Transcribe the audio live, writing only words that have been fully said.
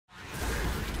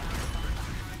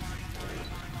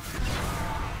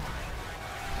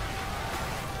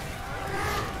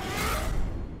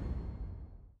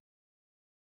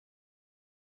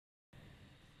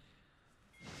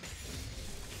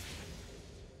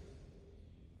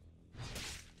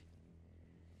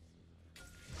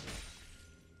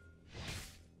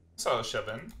So shove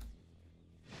in.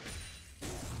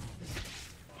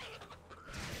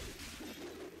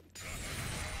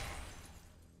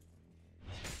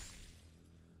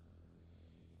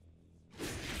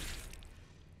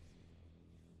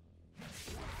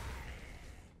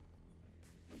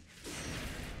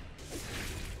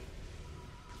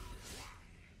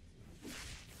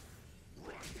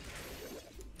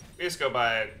 We just go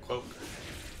buy a cloak.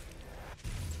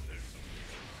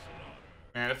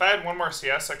 Man, if I had one more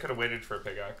CS, I could have waited for a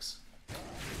pickaxe.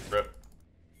 Rip.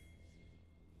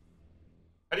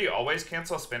 How do you always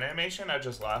cancel spin animation? I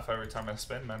just laugh every time I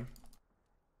spin, man.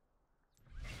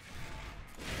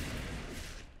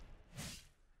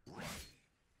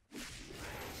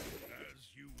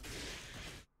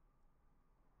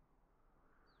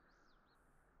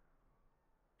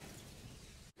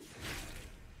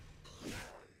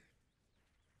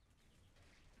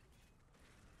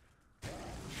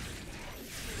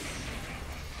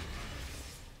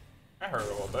 I hurt a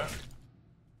little bit.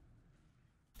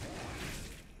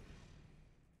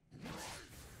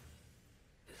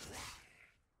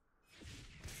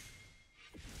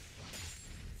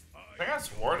 I think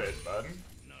that's warded, bud.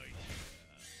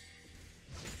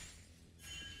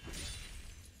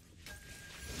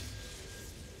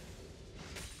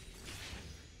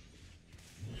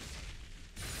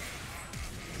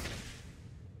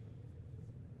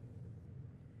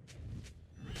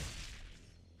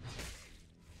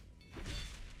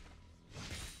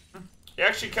 He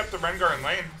actually kept the Rengar in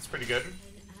lane. That's pretty good. An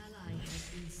ally has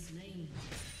been slain.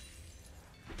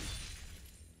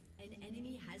 An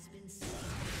enemy has been slain.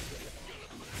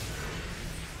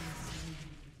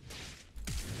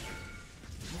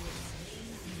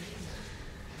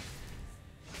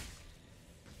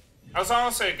 I was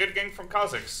honestly a good game from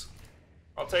Kha'Zix.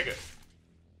 I'll take it.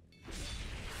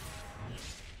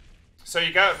 So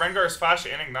you got Rengar's flash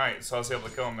and ignite, so I was able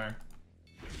to kill him there.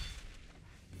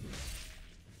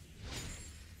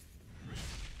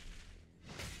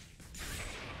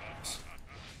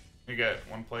 You get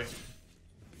one plate.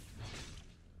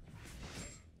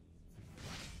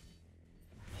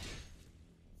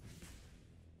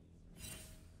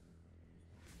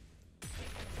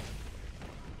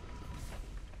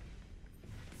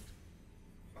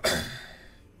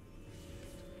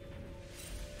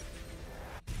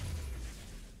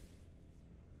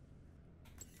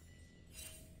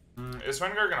 Is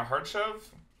Rengar gonna hard shove?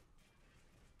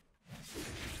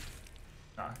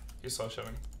 Nah, he's slow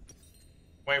shoving.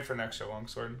 Waiting for next show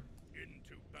longsword.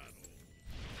 Into battle.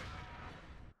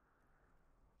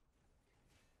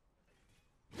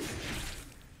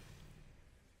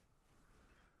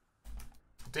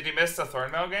 Did he miss the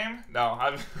Thornmail game? No,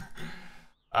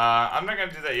 I'm not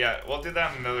gonna do that yet. We'll do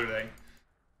that another day.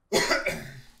 This'll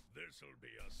be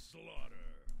a slaughter.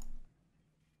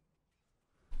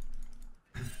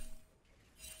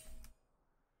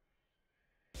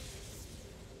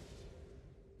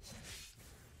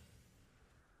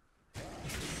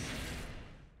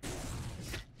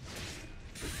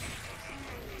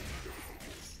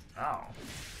 Ow.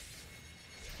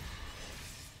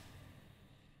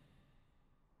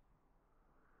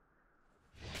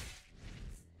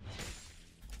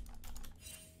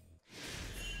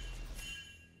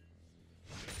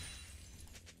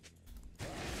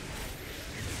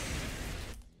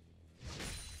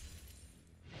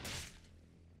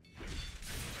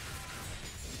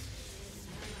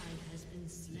 Ally has been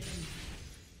slain.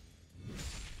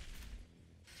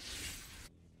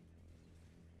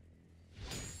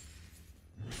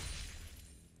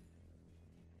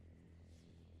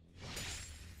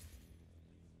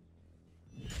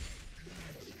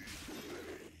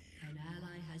 An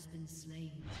ally has been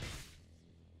slain.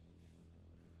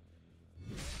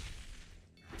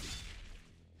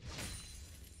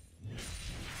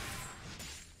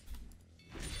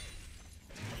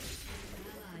 An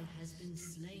ally has been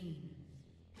slain.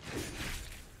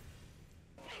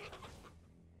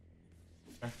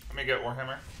 Okay, let me get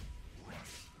Warhammer.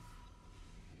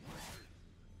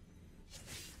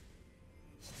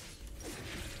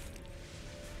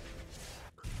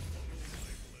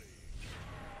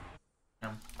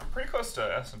 Yeah, I'm pretty close to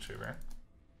Essence Reaver.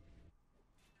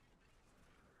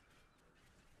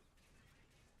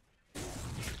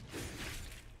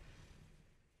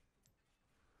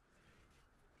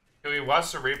 Do we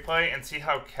watch the replay and see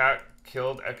how Cat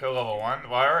killed Echo level 1?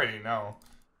 Well, I already know.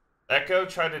 Echo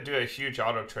tried to do a huge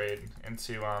auto trade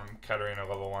into Katarina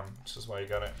level 1, which is why he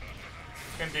got it.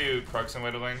 You can do Krugs in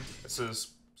Widowing. This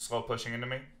is slow pushing into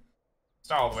me. It's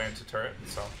not all the way into turret,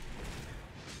 so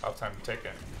I'll have time to take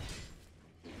it.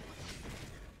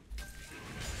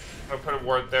 I'm gonna put a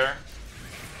ward there.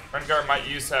 Rengar might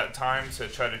use that time to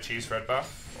try to cheese red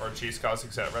buff, or cheese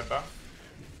Kha'Zix at red buff.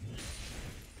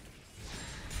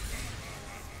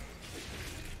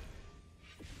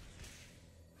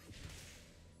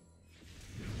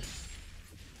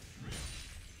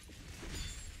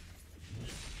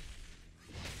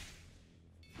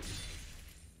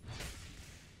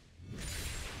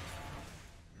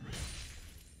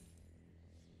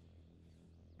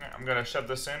 I'm gonna shove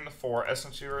this in for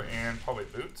Essence Viewer and probably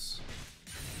Boots.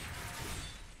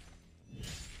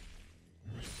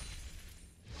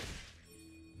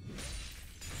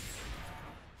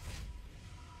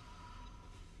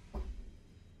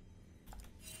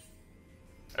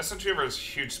 Essence Viewer is a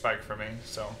huge spike for me,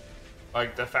 so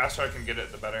like the faster I can get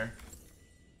it, the better.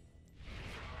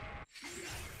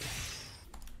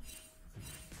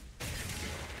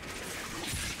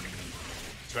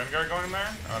 Is Rengar going in there?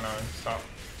 Oh no, stop.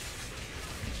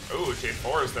 Ooh,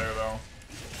 J4 is there though.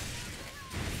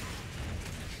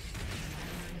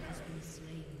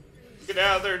 Get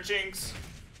out of there, Jinx!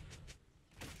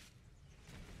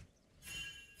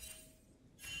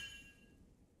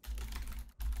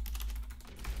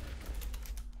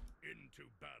 Into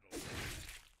battle.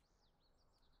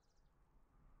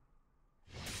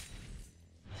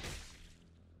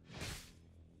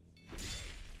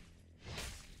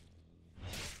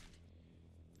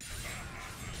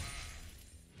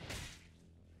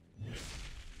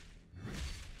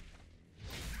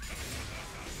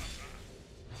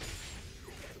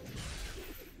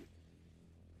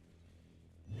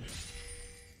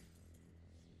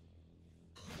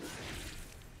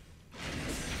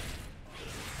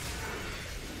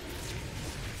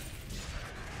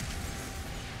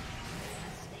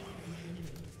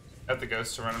 At the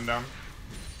ghost to run him down.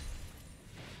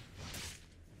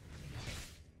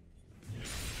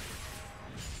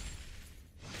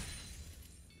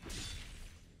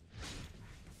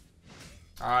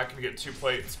 I can get 2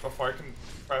 plates before I can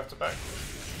craft it back.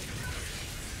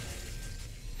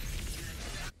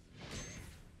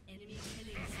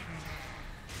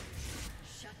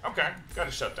 Okay, got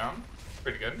a shutdown.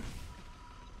 Pretty good.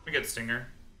 We get Stinger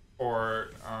for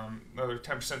another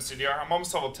 10% CDR. I'm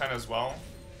almost level 10 as well.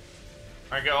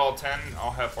 When I get all 10,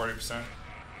 I'll have 40%.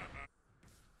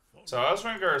 So that was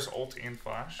Rengar's ult and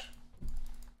flash.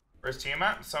 Where's team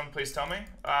at? Someone please tell me.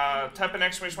 Type in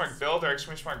exclamation mark build or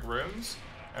exclamation mark runes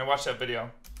and watch that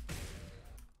video.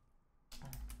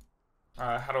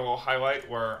 I had a little highlight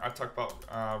where I talked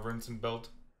about runes and build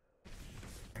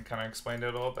and kind of explained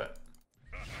it a little bit.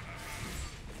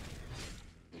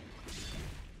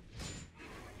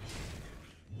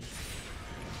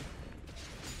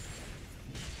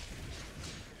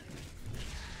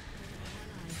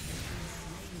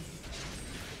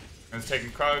 And it's taking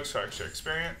Krugs for extra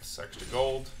experience, extra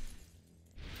gold.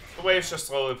 The wave's just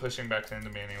slowly pushing back into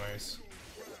me anyways.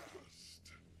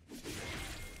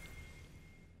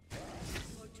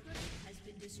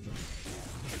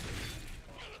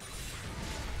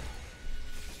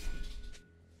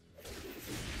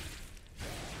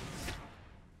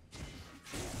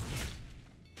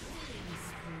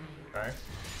 Okay.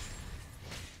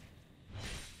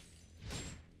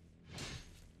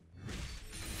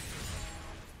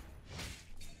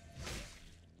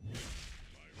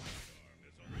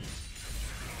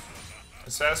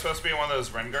 Is that supposed to be one of those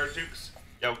Rengar jukes?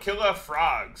 Yo, Killa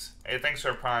Frogs. Hey, thanks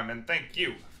for Prime, and thank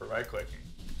you for right-clicking.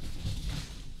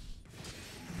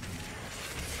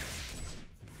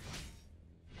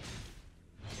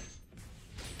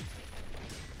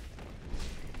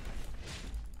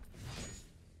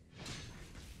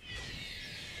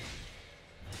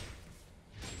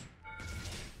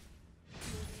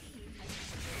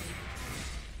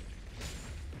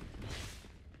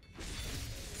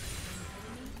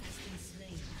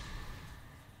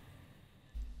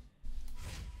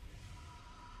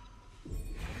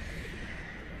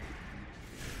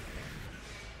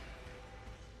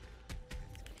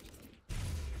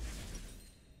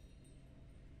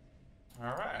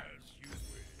 Alright.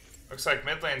 Looks like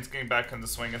mid lane's getting back in the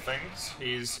swing of things.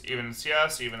 He's even in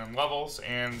CS, even in levels,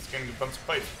 and he's getting a bunch of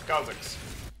plates with the Kha'Zix.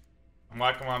 I'm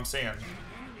liking what I'm seeing.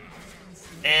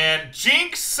 And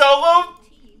Jinx soloed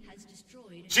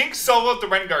the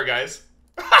Rengar, guys.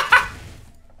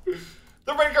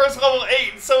 The Rengar's level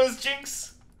 8, and so is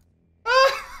Jinx.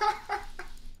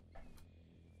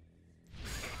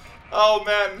 Oh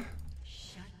man.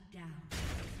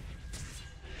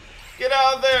 Get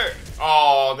out of there!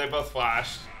 Oh, they both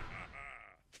flashed.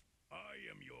 I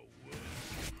am your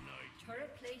worst night.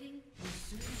 Turret plating will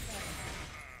soon fall.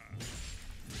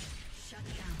 Shut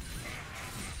down.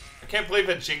 I can't believe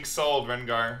it Jinx sold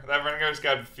Rengar. That Rengar's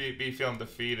got to be feeling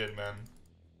defeated, man.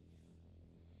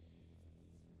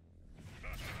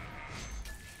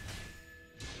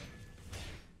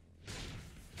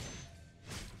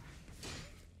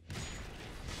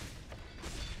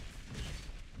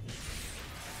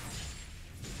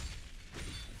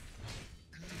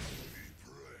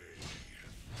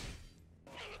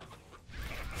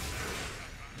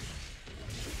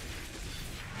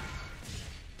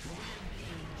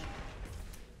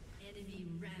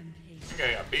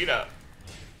 beat up.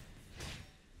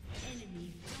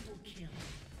 Enemy double kill.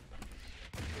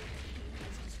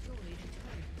 Has destroyed a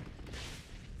turret.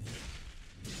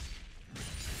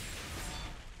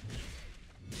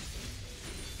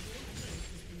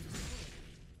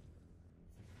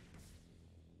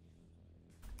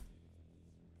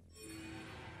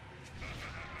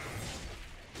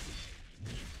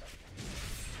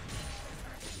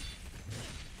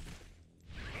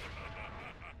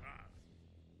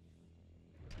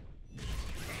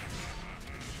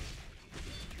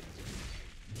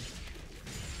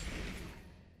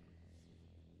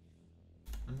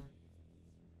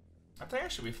 I think I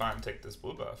should be fine to take this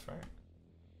blue buff, right?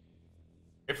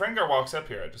 If Rengar walks up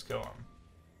here, I just kill him.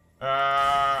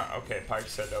 Okay,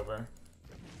 Pyke's head over.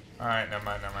 Alright, never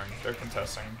mind. They're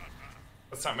contesting.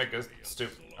 Let's not make a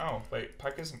stupid... Oh, wait,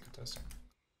 Pyke isn't contesting.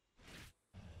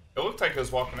 It looked like he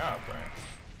was walking up, right?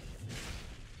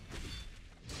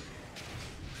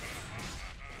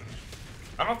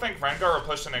 I don't think Rengar will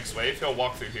push the next wave. He'll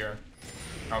walk through here.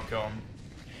 I'll kill him.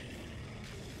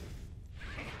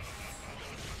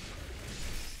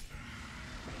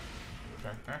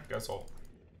 Okay, guess ult.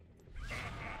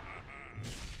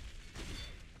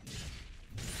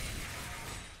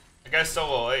 The guy's still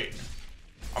level 8.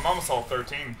 I'm almost level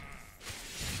 13.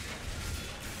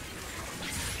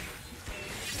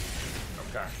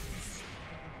 Okay.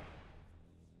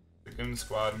 The Goon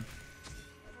Squad.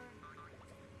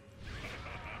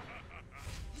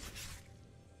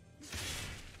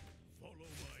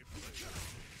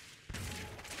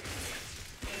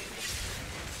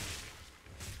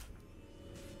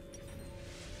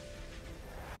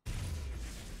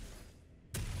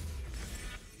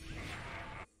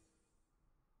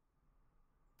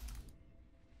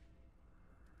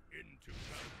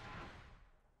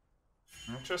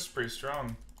 Just pretty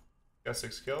strong. Got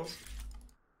 6 kills.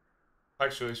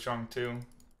 Pyke's really strong too.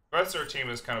 The rest of our team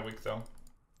is kind of weak though.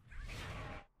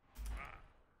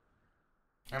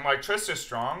 And like Triss is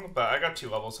strong, but I got 2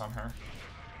 levels on her.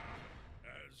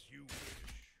 As you wish.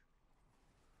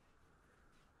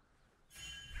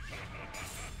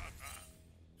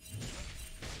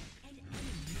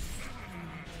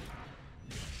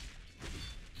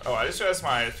 Oh, I just realized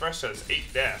my Thresh has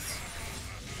 8 deaths.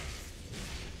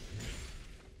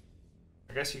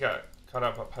 I guess you got caught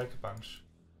up at Pyke a bunch.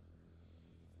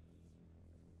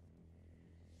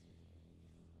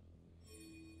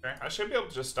 Okay, I should be able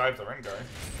to just dive the Rengar.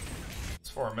 It's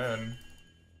 4 mid. An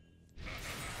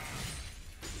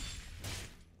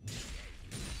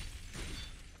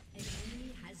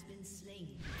enemy has been slain.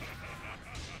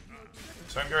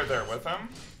 Is Rengar there with him?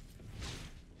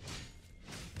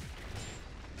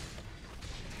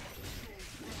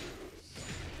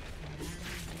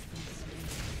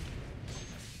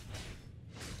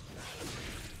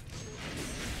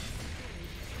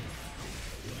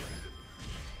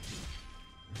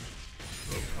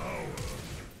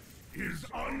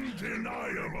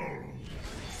 Undeniable.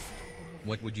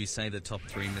 What would you say the top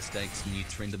 3 mistakes new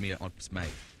TRYNDAMERE ops make?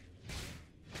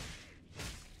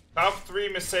 Top 3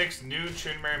 mistakes new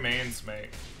TRYNDAMERE mains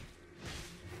make.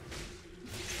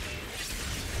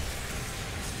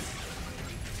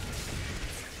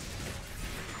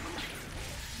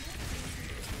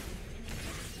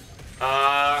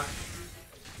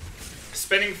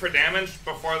 Spinning for damage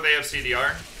before they have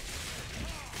CDR.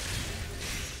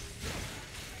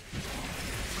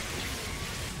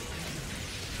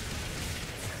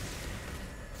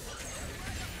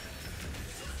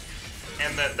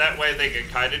 And that way they get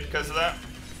kited because of that.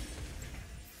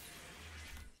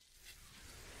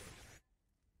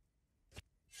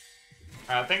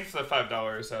 Thanks for the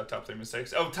 $5, top 3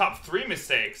 mistakes. Oh, top 3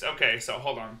 mistakes. Okay, so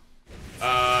hold on.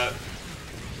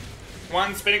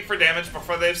 1, spinning for damage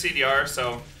before they have CDR,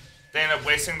 so they end up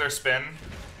wasting their spin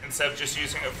instead of just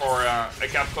using it for a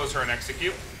gap closer and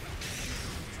execute.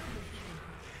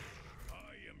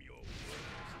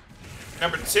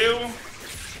 Number 2,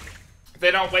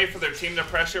 they don't wait for their team to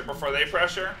pressure before they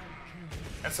pressure.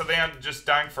 And so they end up just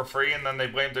dying for free, and then they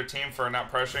blame their team for not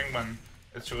pressuring when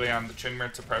it's really on the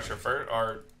TRYNDAMERE to pressure first,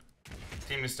 or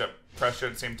team needs to pressure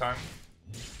at the same time.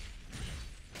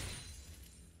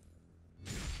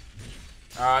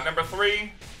 Number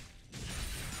 3.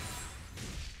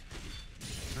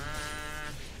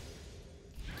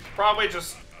 Probably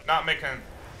just not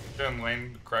doing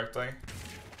lane correctly.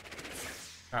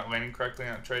 Not laning correctly,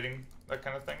 not trading, that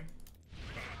kind of thing.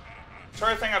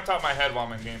 Try to think off the top of my head while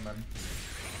I'm in game then.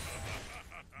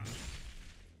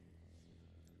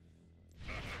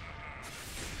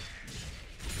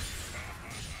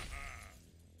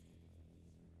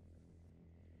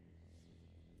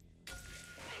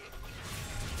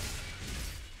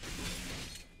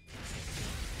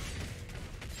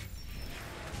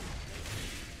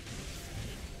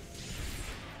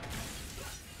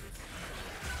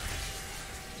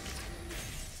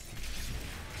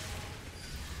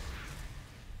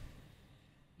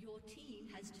 Your team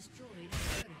has destroyed a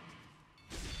turret.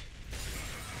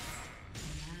 An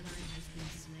ally has been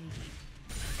slain.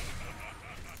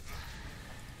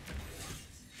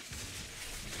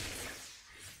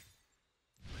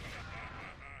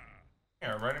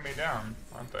 Yeah, running me down,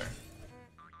 aren't they?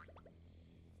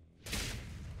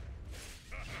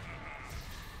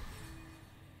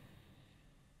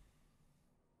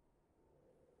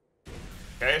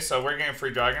 Okay, so we're getting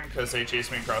free dragon because they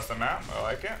chased me across the map. I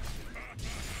like it.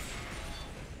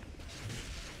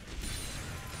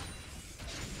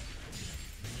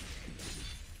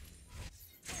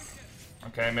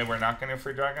 Okay, maybe we're not getting a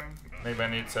free dragon. Maybe I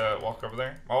need to walk over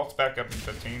there. Well, it's back up in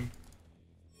 15.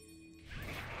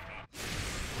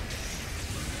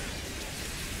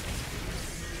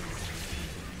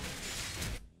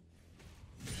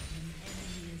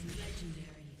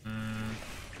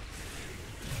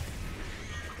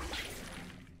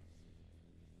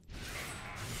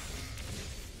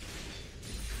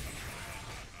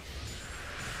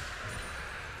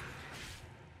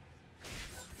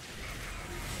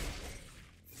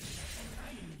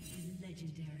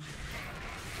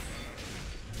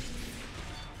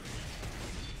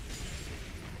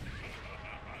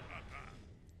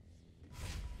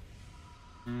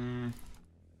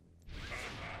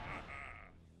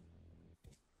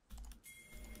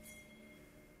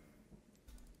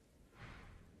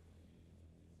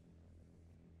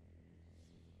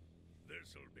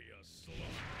 This'll be a slaughter.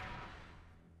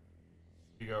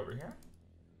 You go over here.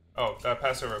 Oh, that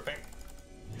pass over pink.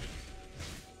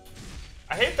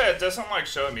 I hate that it doesn't like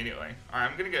show immediately.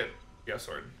 Alright, I'm gonna get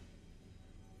sword.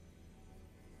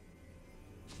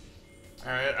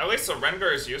 Alright, at least the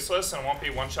Rengar is useless and won't be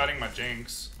one-shotting my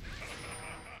Jinx.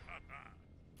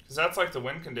 Because that's like the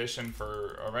win condition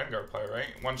for a Rengar play, right?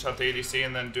 One-shot the ADC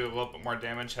and then do a little bit more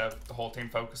damage, have the whole team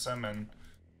focus him and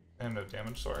no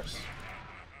damage source.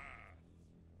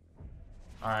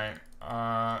 Alright,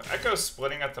 Echo's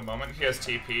splitting at the moment. He has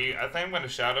TP. I think I'm going to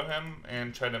shadow him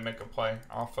and try to make a play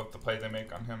off of the play they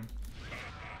make on him.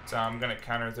 So I'm going to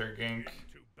counter their gank.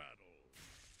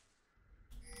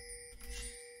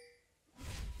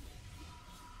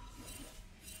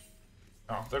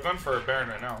 Oh, they're going for a Baron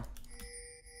right now.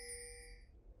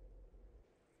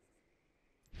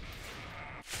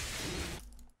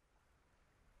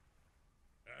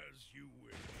 As you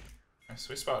wish. Nice,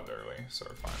 we spotted early, so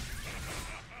we're fine.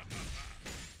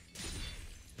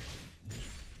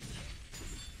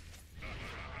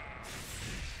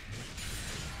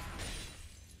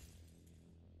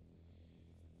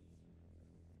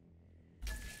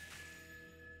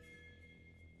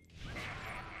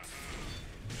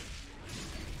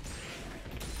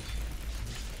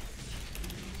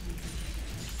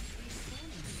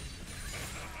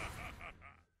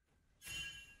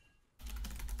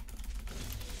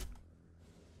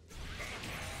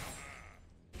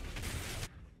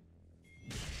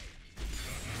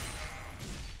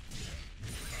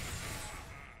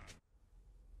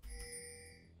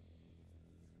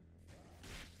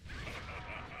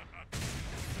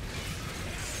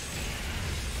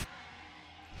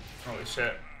 Holy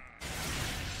shit.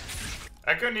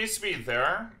 Echo needs to be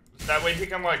there. That way he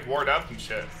can like ward up and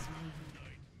shit.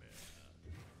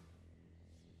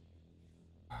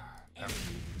 Damn.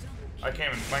 I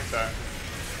can't even flank that.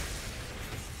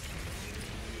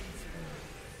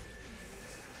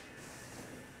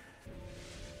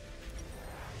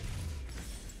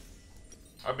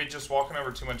 I'll be just walking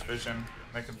over too much vision.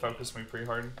 They can focus me pretty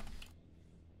hard.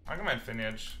 I got my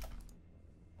Infinity.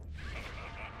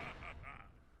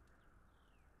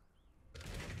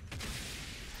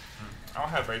 I don't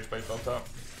have Rage Blade built up.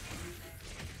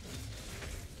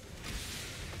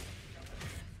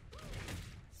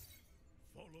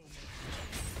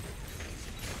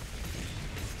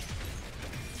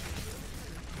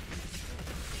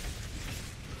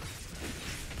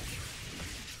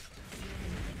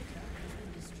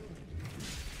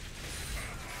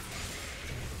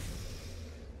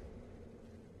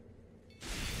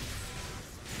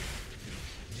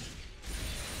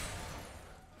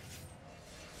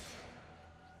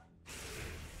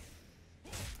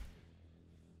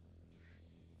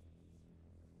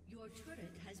 Your turret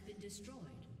has been destroyed.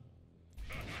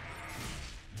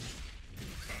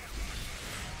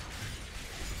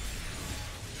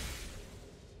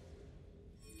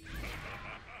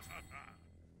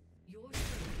 Your turret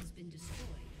has been destroyed.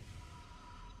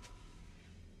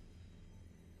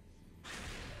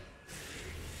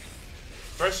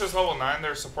 Thresh is level 9,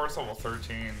 their support's level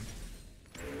 13.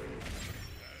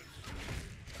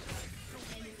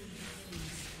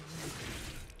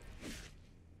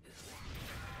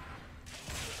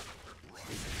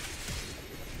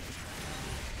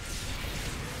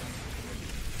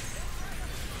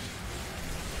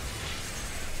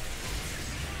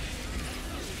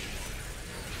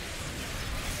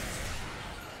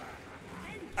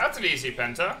 That's an easy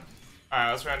penta.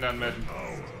 Alright, let's run down mid.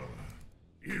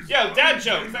 Yo, dad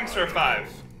joke, thanks for a 5.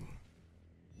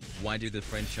 Why do the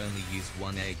French only use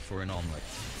one egg for an omelette?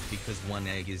 Because one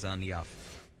egg is enough.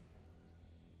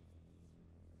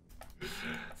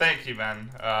 Thank you, Ben,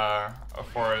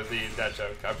 for the dad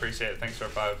joke. I appreciate it. Thanks for a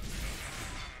 5.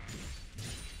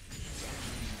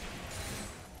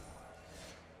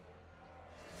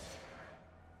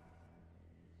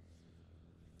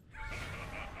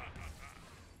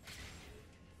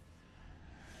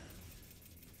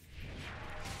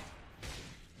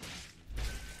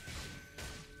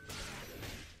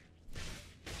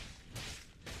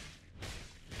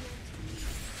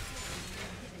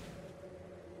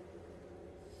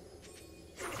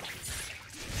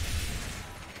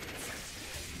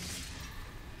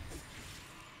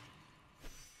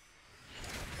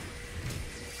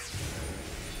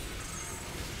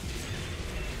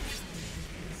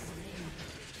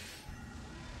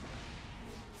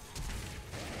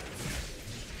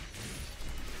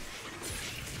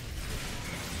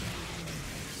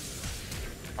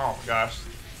 Oh gosh.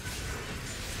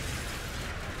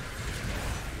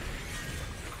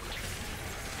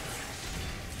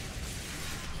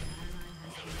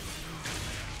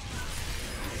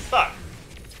 Fuck.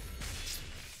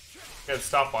 Good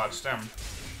stopwatch, damn.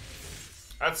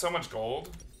 I had so much gold.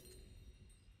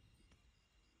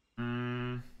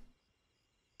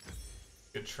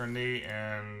 Get Trinity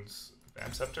and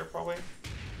Vamp Scepter probably.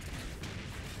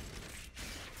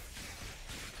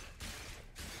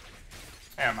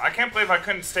 Damn, I can't believe I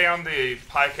couldn't stay on the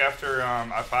pike after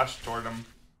I flashed toward him.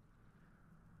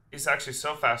 He's actually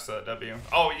so fast at that W.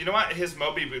 Oh, you know what? His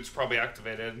Moby Boot's probably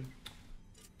activated.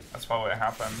 That's probably what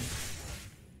happened.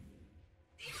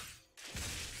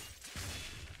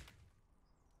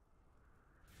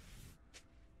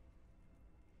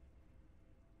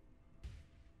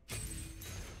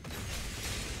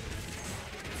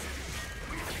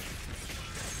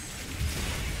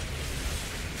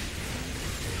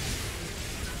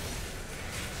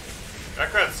 That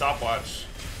crowd stopwatch.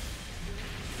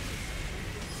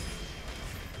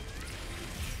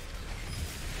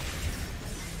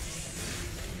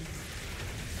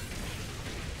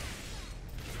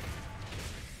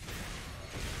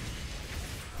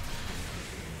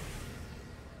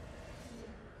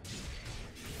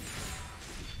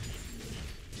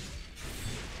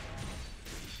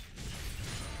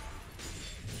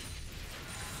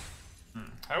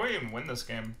 How do we even win this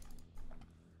game?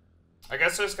 I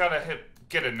guess I just gotta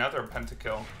get another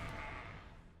pentakill.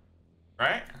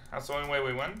 Right? That's the only way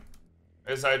we win?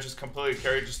 Is I just completely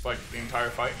carry just like the entire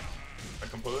fight?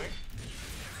 Like completely?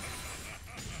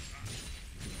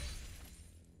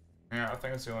 Yeah, I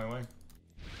think it's the only way.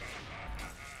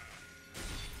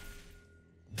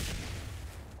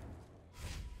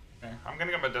 Okay, I'm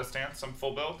gonna get my Death Dance. I'm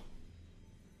full build.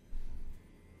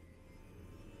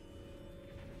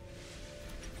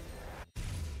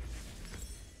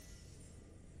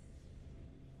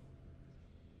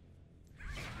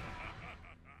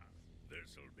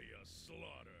 This'll be a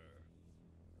slaughter.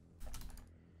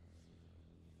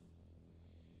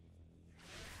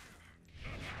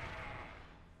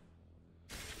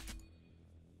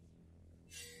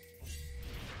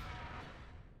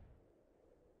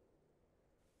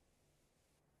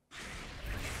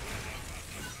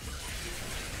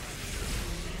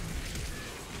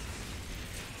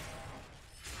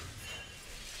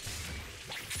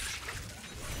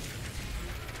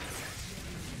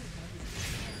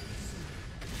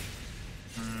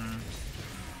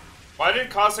 Why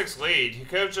did Cossacks lead? He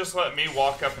could have just let me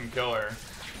walk up and kill her. As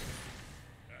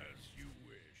you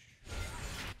wish.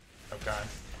 Okay.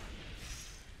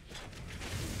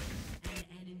 An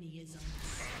enemy is on.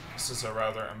 This is a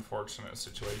rather unfortunate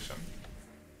situation.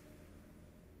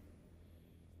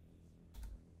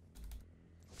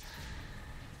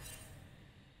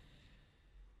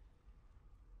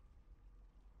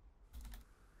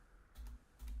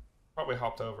 Probably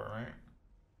hopped over, right?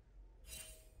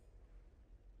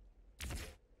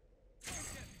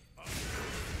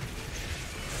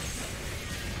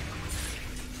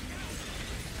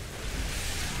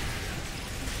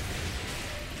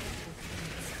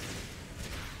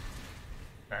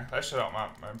 Okay, that should help my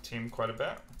team quite a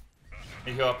bit.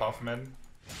 You heal up off mid. An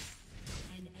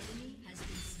enemy has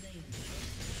been slain.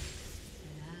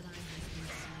 An ally has been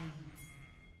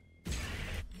slain.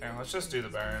 Okay, let's just do the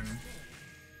Baron.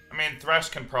 I mean, Thresh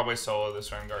can probably solo this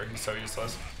Rengar. He's so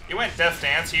useless. He went Death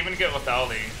Dance. He even get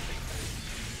lethality.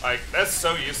 Like, that's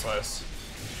so useless.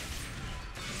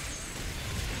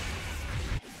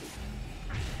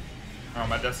 Oh,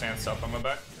 my Death Dance up on my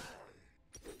back.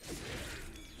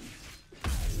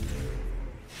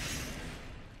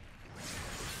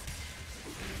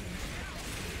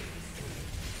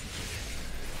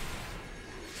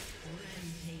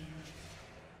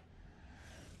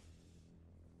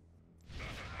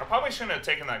 probably shouldn't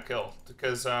have taken that kill,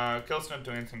 because kills don't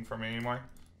do anything for me anymore.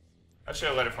 I should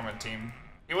have let it from a team.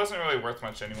 He wasn't really worth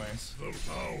much anyways. The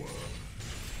power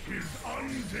is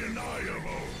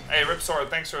undeniable. Hey, Rip Sword,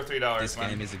 thanks for $3, This man.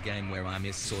 game is a game where I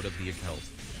miss sort of the occult.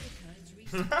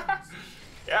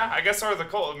 Yeah, I guess Sword of the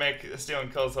Cult would make stealing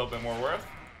kills a little bit more worth.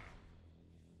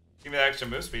 Give me that extra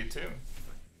move speed, too.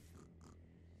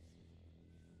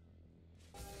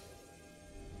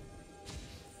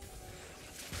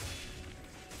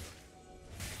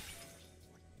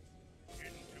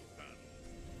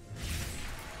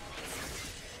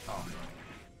 Oh.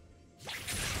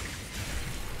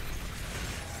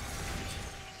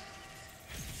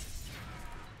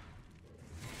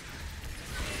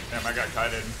 Damn, I got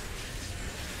kited.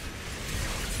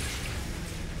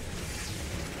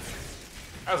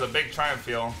 That was a big triumph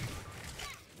feel.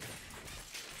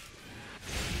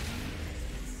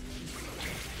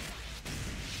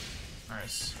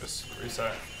 Nice. Just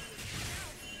reset.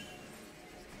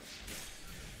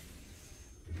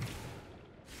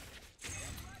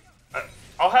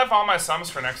 I'll have all my sums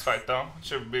for next fight though.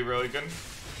 Should be really good.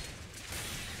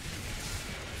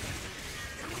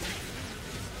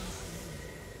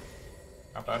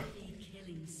 Not bad.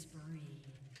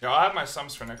 Yeah, I'll have my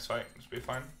sums for next fight. Should be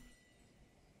fine.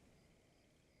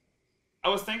 I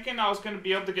was thinking I was going to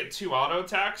be able to get 2 auto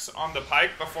attacks on the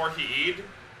Pyke before he E'd,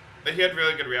 but he had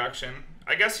really good reaction.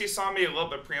 I guess he saw me a little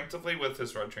bit preemptively with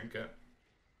his red trinket.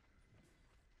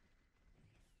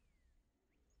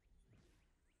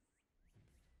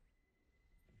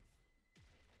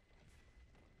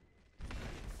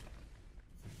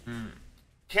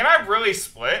 Can I really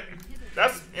split?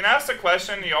 That's the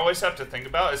question you always have to think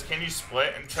about is, can you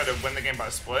split and try to win the game by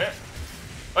split?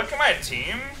 Look at my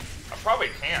team. I probably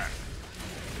can.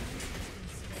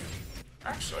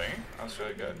 Actually, that was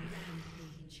really good.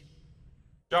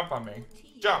 Jump on me.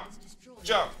 Jump.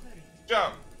 Jump.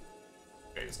 Jump.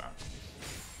 Okay, he's not.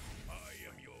 I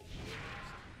am your worst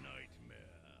nightmare.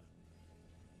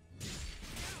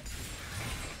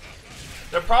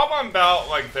 The problem about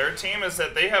like their team is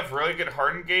that they have really good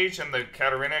hard engage and the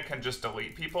Katarina can just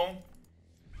delete people.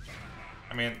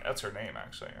 I mean, that's her name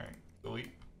actually, right? Delete.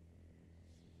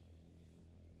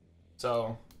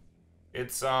 So,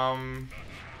 it's gonna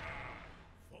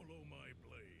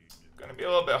be a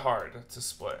little bit hard to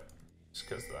split just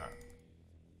because of that.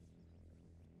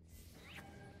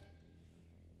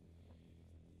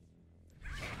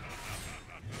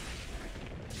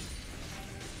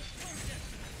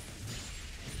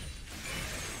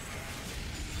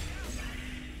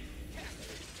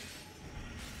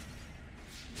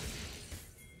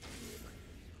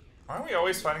 Why are we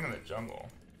always fighting in the jungle?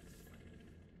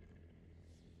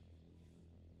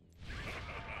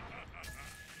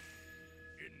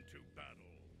 Into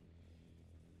battle.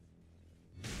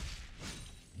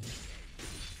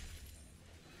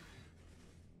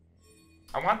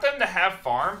 I want them to have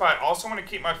farm, but I also want to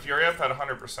keep my Fury up at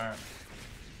 100%.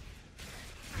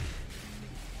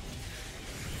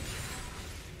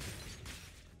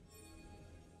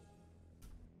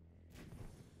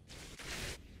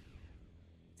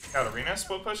 Katarina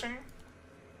split pushing?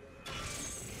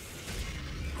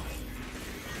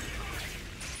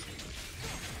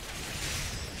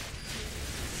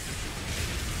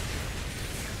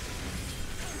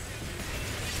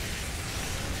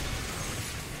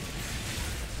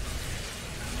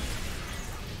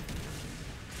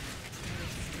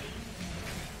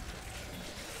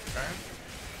 Okay.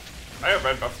 I have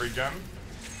red buff regen.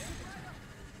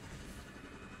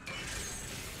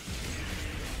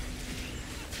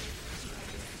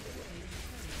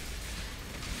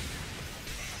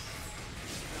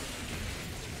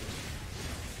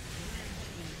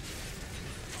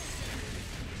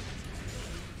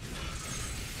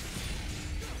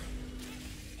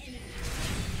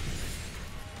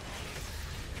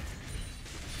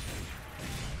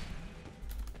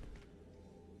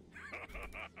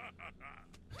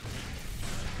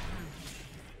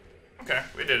 Okay,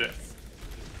 we did it.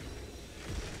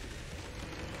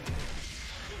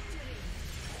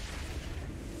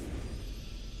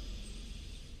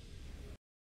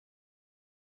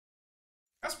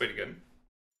 That's pretty good.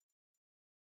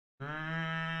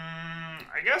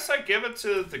 I guess I give it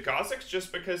to the Kha'Zix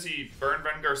just because he burned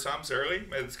Rengar sums early.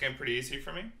 Made this game pretty easy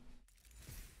for me.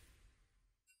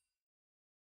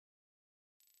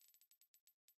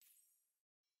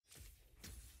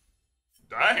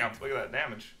 Damn, look at that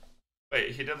damage.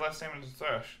 Wait, he did less damage than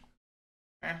Thresh.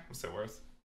 What's it worth?